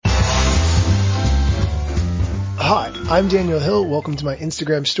I'm Daniel Hill. Welcome to my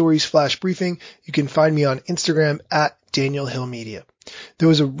Instagram Stories Flash Briefing. You can find me on Instagram at Daniel Hill Media. There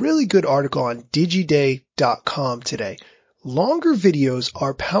was a really good article on digiday.com today. Longer videos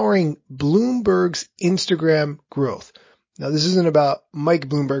are powering Bloomberg's Instagram growth. Now, this isn't about Mike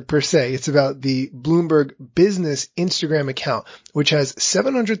Bloomberg per se. It's about the Bloomberg Business Instagram account, which has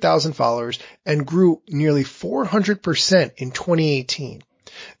 700,000 followers and grew nearly 400% in 2018.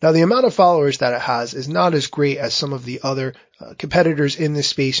 Now, the amount of followers that it has is not as great as some of the other competitors in this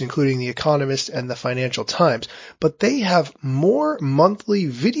space, including The Economist and the Financial Times, but they have more monthly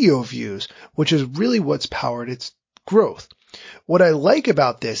video views, which is really what's powered its growth. What I like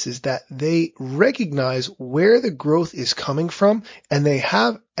about this is that they recognize where the growth is coming from, and they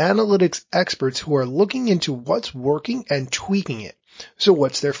have analytics experts who are looking into what's working and tweaking it. So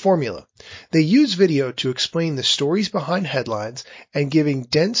what's their formula? They use video to explain the stories behind headlines and giving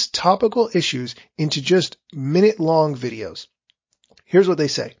dense topical issues into just minute-long videos. Here's what they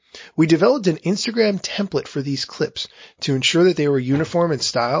say. We developed an Instagram template for these clips to ensure that they were uniform in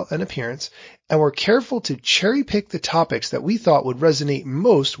style and appearance, and were careful to cherry pick the topics that we thought would resonate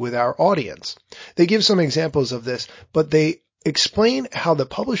most with our audience. They give some examples of this, but they explain how the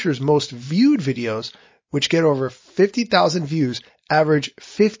publisher's most viewed videos, which get over 50,000 views, average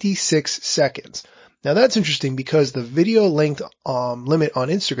 56 seconds. Now that's interesting because the video length limit on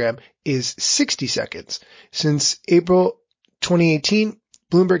Instagram is 60 seconds. Since April 2018,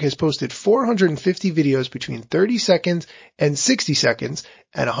 Bloomberg has posted 450 videos between 30 seconds and 60 seconds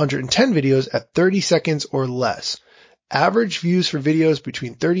and 110 videos at 30 seconds or less. Average views for videos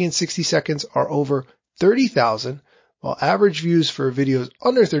between 30 and 60 seconds are over 30,000, while average views for videos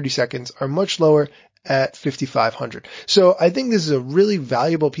under 30 seconds are much lower at 5,500. So I think this is a really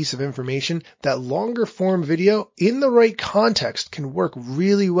valuable piece of information that longer form video in the right context can work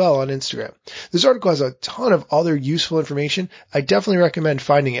really well on Instagram. This article has a ton of other useful information. I definitely recommend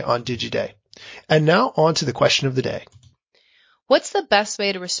finding it on Digiday. And now on to the question of the day. What's the best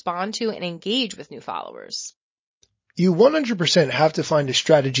way to respond to and engage with new followers? You 100% have to find a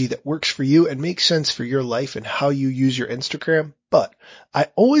strategy that works for you and makes sense for your life and how you use your Instagram. But I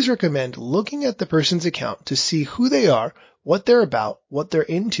always recommend looking at the person's account to see who they are, what they're about, what they're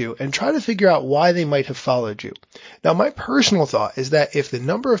into, and try to figure out why they might have followed you. Now, my personal thought is that if the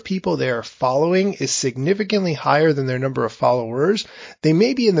number of people they are following is significantly higher than their number of followers, they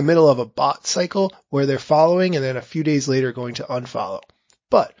may be in the middle of a bot cycle where they're following and then a few days later going to unfollow.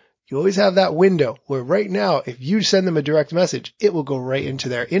 But you always have that window where right now, if you send them a direct message, it will go right into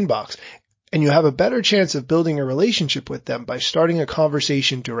their inbox. And you have a better chance of building a relationship with them by starting a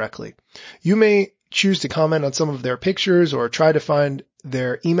conversation directly. You may choose to comment on some of their pictures or try to find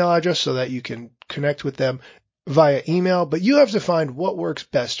their email address so that you can connect with them via email, but you have to find what works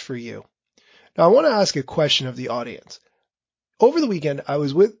best for you. Now, I want to ask a question of the audience. Over the weekend, I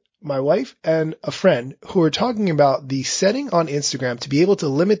was with my wife and a friend who are talking about the setting on Instagram to be able to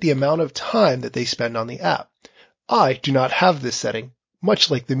limit the amount of time that they spend on the app. I do not have this setting,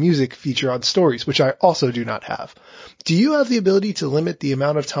 much like the music feature on Stories, which I also do not have. Do you have the ability to limit the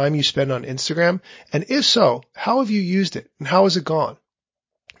amount of time you spend on Instagram? And if so, how have you used it and how has it gone?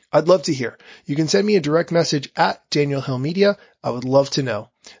 I'd love to hear. You can send me a direct message at Daniel Hill Media. I would love to know.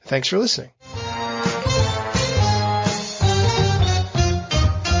 Thanks for listening.